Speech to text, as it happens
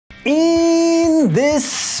In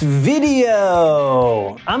this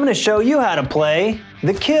video, I'm going to show you how to play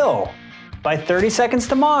The Kill by 30 Seconds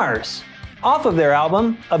to Mars off of their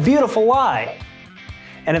album, A Beautiful Lie.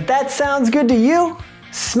 And if that sounds good to you,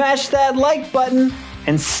 smash that like button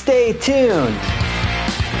and stay tuned.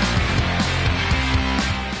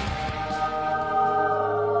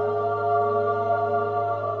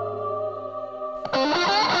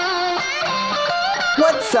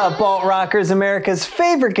 What's up, alt rockers? America's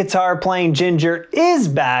favorite guitar playing ginger is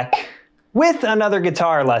back with another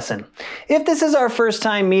guitar lesson. If this is our first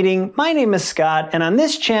time meeting, my name is Scott, and on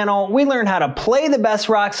this channel we learn how to play the best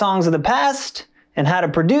rock songs of the past and how to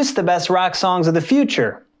produce the best rock songs of the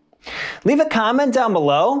future. Leave a comment down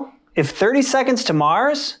below if 30 Seconds to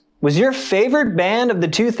Mars was your favorite band of the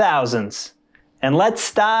 2000s. And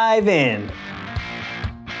let's dive in.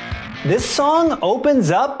 This song opens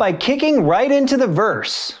up by kicking right into the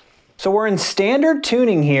verse. So we're in standard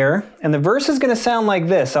tuning here, and the verse is going to sound like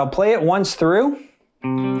this. I'll play it once through.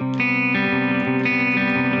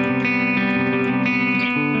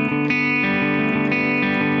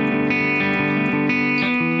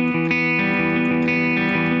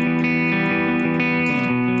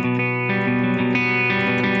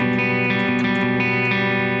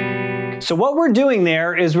 So what we're doing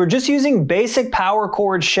there is we're just using basic power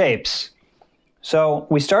chord shapes. So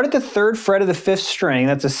we start at the 3rd fret of the 5th string,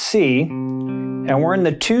 that's a C, and we're in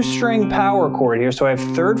the 2-string power chord here. So I have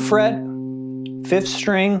 3rd fret, 5th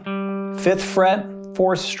string, 5th fret,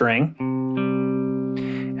 4th string.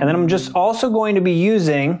 And then I'm just also going to be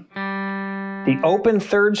using the open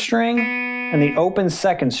 3rd string and the open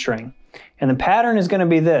 2nd string. And the pattern is going to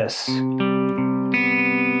be this.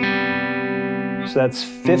 So that's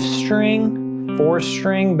 5th string, 4th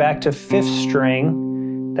string, back to 5th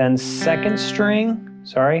string, then 2nd string,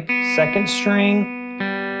 2nd string,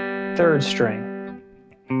 3rd string.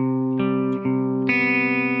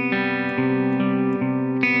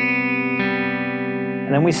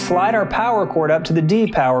 And then we slide our power chord up to the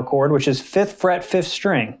D power chord, which is 5th fret, 5th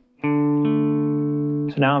string.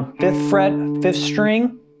 So now I'm 5th fret, 5th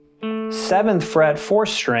string, 7th fret, 4th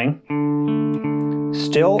string,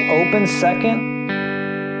 still open 2nd,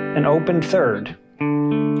 and open 3rd.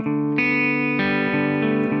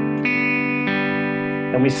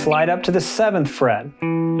 Then we slide up to the 7th fret.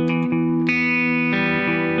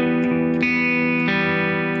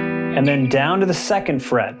 And then down to the 2nd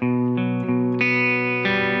fret.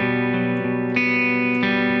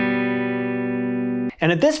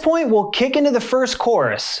 And at this point, we'll kick into the first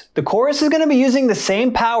chorus. The chorus is going to be using the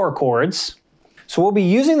same power chords. So we'll be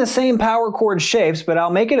using the same power chord shapes, but I'll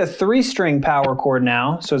make it a 3-string power chord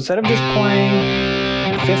now. So instead of just playing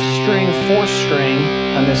 5th string, 4th string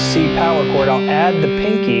on this C power chord, I'll add the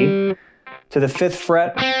pinky to the 5th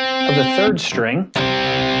fret of the 3rd string. So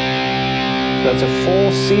that's a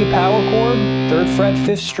full C power chord, 3rd fret,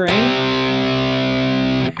 5th string.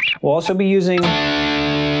 We'll also be using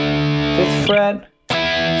 5th fret,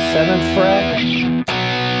 7th fret,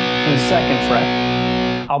 and 2nd fret.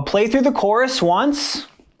 I'll play through the chorus once.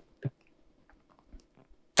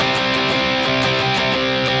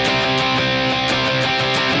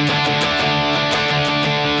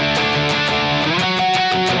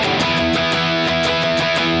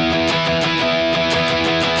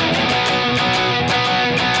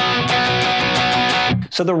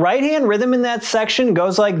 So the right hand rhythm in that section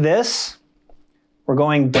goes like this. We're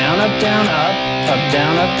going down, up, down, up, up,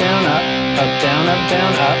 down, up, down, up, up, down, up,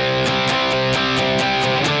 down, up.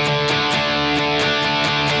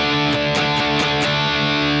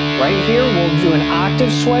 Right here, we'll do an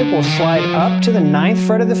octave swipe. We'll slide up to the 9th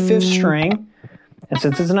fret of the 5th string. And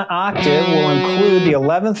since it's an octave, we'll include the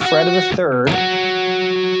 11th fret of the 3rd.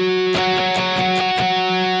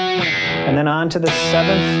 And then on to the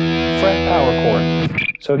 7th fret power chord.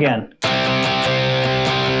 So again, up,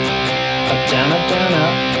 down, up, down,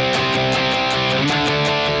 up.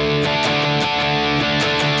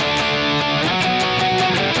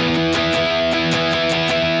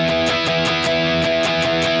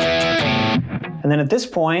 And then at this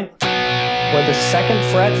point, we're at the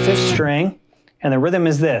 2nd fret, 5th string, and the rhythm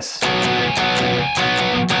is this.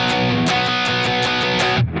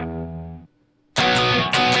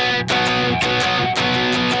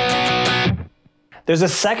 There's a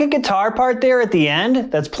second guitar part there at the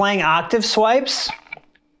end that's playing octave swipes.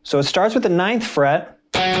 So it starts with the 9th fret,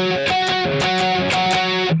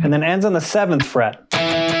 and then ends on the 7th fret.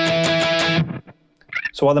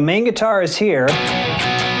 So while the main guitar is here,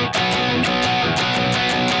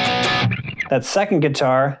 that second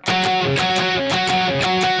guitar.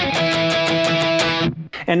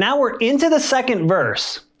 And now we're into the second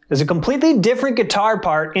verse. There's a completely different guitar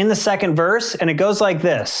part in the second verse, and it goes like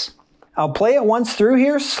this. I'll play it once through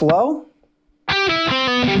here, slow.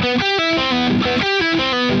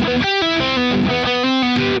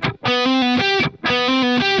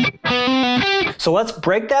 So let's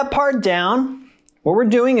break that part down. What we're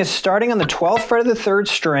doing is starting on the 12th fret of the 3rd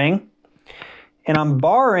string, and I'm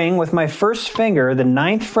barring with my first finger the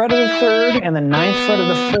 9th fret of the 3rd and the 9th fret of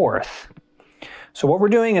the 4th. So what we're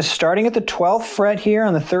doing is starting at the 12th fret here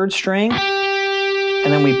on the 3rd string,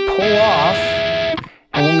 and then we pull off,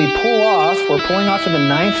 and when we pull off, we're pulling off to the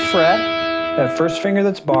 9th fret, that first finger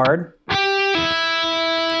that's barred. Then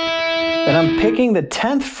I'm picking the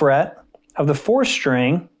 10th fret of the 4th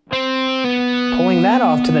string, pulling that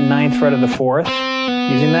off to the 9th fret of the 4th,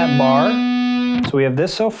 using that bar. So we have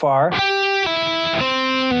this so far.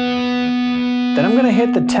 Then I'm going to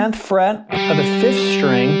hit the 10th fret of the 5th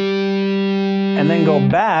string, and then go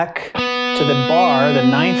back to the bar, the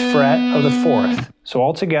 9th fret of the 4th. So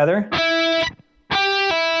all together.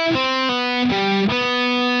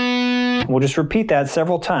 We'll just repeat that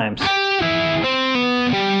several times.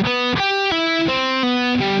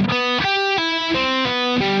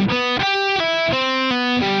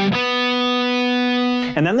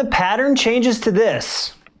 And then the pattern changes to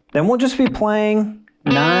this. Then we'll just be playing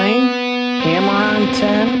 9, hammer on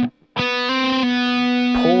 10,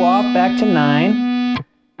 pull off back to 9,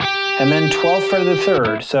 and then 12th fret of the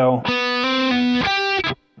 3rd. So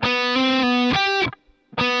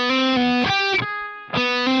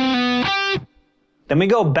then we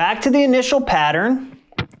go back to the initial pattern.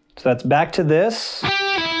 So that's back to this.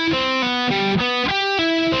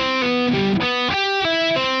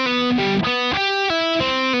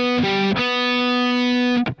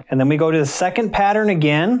 And then we go to the second pattern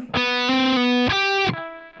again.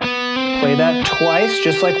 Play that twice,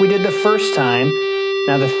 just like we did the first time.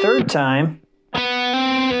 Now the third time,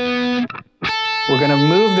 we're going to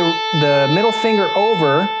move the middle finger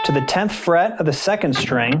over to the 10th fret of the 2nd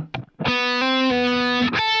string.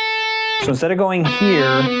 So instead of going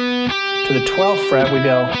here to the 12th fret, we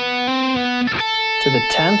go to the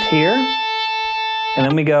 10th here, and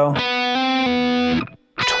then we go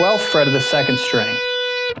 12th fret of the 2nd string.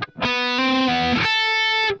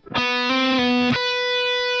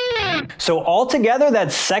 So all together,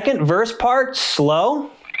 that second verse part,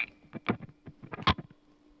 slow.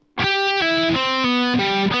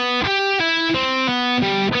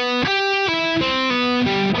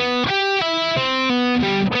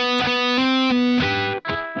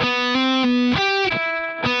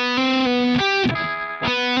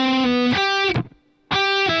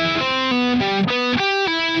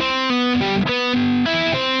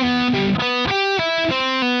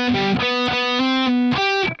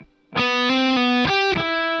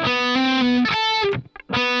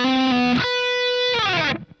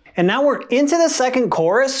 And now we're into the second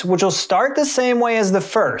chorus, which will start the same way as the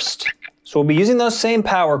first. So we'll be using those same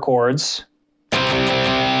power chords.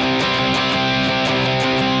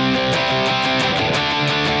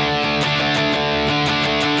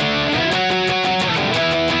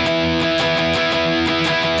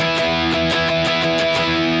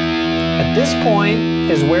 At this point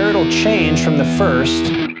is where it'll change from the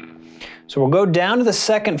first. So we'll go down to the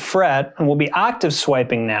 2nd fret, and we'll be octave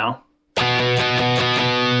swiping now.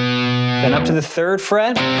 Then up to the 3rd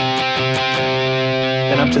fret,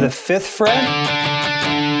 then up to the 5th fret,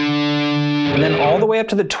 and then all the way up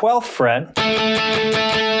to the 12th fret.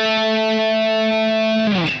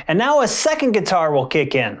 And now a second guitar will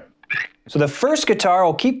kick in. So the first guitar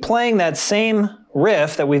will keep playing that same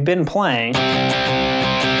riff that we've been playing.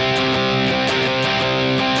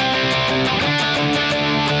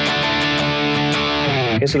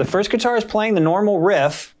 Okay, so the first guitar is playing the normal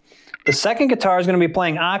riff. The second guitar is going to be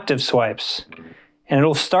playing octave swipes, and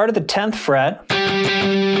it'll start at the 10th fret,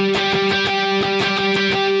 then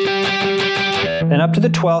up to the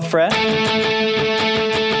 12th fret,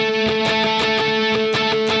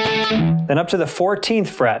 then up to the 14th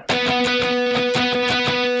fret. And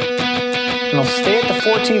it'll stay at the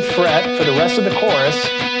 14th fret for the rest of the chorus.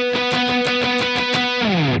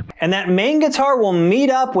 And that main guitar will meet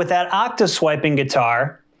up with that octave swiping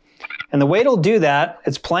guitar. And the way it'll do that,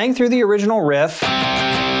 it's playing through the original riff. At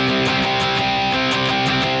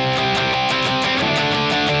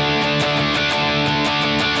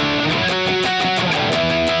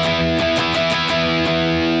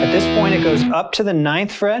this point, it goes up to the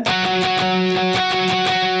 9th fret,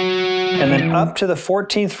 and then up to the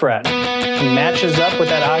 14th fret. It matches up with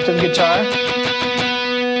that octave guitar.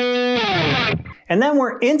 And then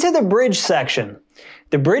we're into the bridge section.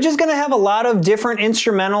 The bridge is going to have a lot of different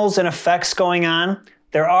instrumentals and effects going on.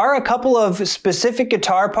 There are a couple of specific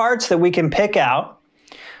guitar parts that we can pick out.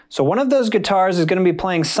 So one of those guitars is going to be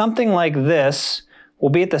playing something like this. We'll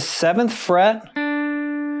be at the 7th fret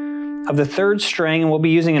of the 3rd string, and we'll be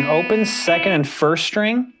using an open 2nd and 1st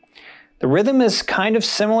string. The rhythm is kind of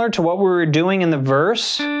similar to what we were doing in the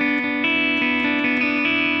verse.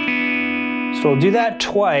 So we'll do that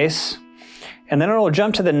twice, and then it'll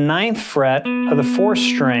jump to the 9th fret of the 4th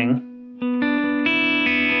string.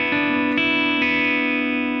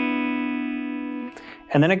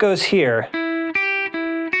 And then it goes here.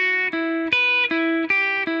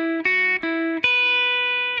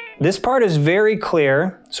 This part is very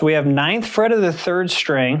clear. So we have 9th fret of the 3rd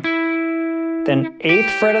string, then 8th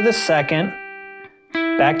fret of the 2nd,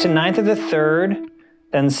 back to 9th of the 3rd,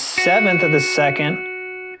 then 7th of the 2nd,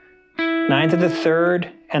 9th of the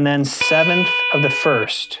 3rd, and then 7th of the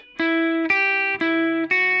 1st.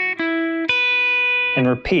 And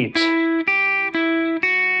repeat.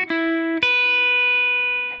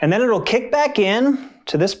 And then it'll kick back in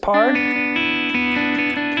to this part.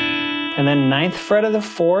 And then 9th fret of the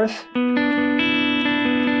 4th.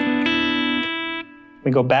 We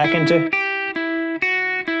go back into.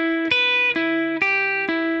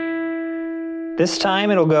 This time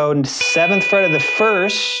it'll go into 7th fret of the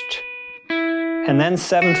 1st, and then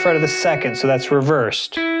 7th fret of the 2nd, so that's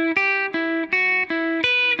reversed.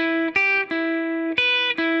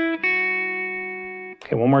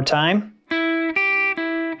 Okay, one more time.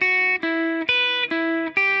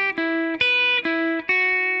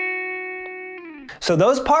 So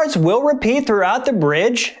those parts will repeat throughout the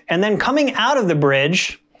bridge, and then coming out of the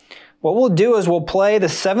bridge, what we'll do is we'll play the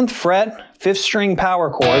 7th fret, 5th string power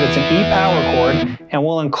chord. It's an E power chord, and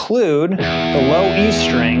we'll include the low E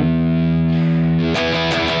string.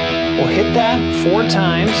 We'll hit that 4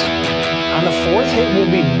 times. On the 4th hit, we'll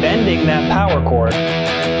be bending that power chord.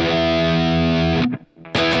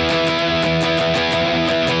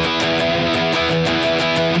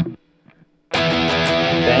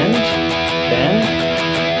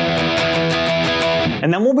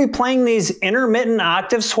 And then we'll be playing these intermittent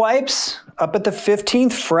octave swipes up at the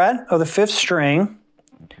 15th fret of the 5th string.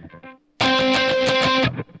 So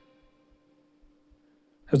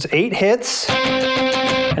it's 8 hits,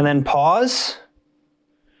 and then pause.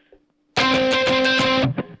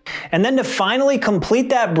 And then to finally complete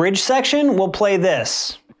that bridge section, we'll play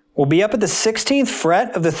this. We'll be up at the 16th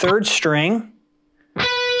fret of the 3rd string, and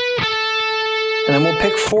then we'll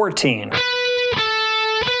pick 14.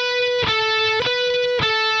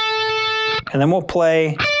 And then we'll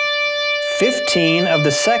play 15 of the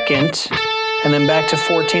 2nd, and then back to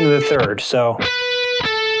 14 of the 3rd. So.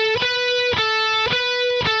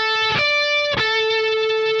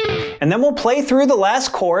 And then we'll play through the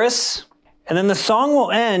last chorus, and then the song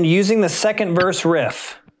will end using the 2nd verse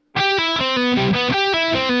riff.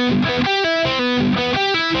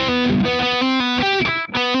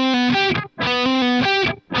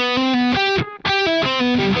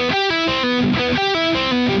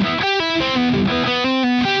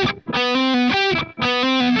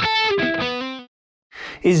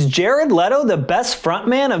 Is Jared Leto the best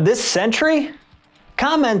frontman of this century?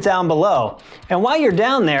 Comment down below. And while you're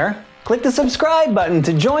down there, click the subscribe button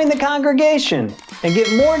to join the congregation and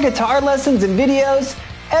get more guitar lessons and videos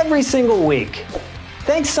every single week.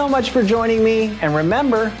 Thanks so much for joining me, and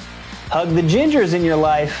remember, hug the gingers in your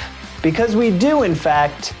life, because we do in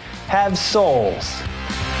fact have souls.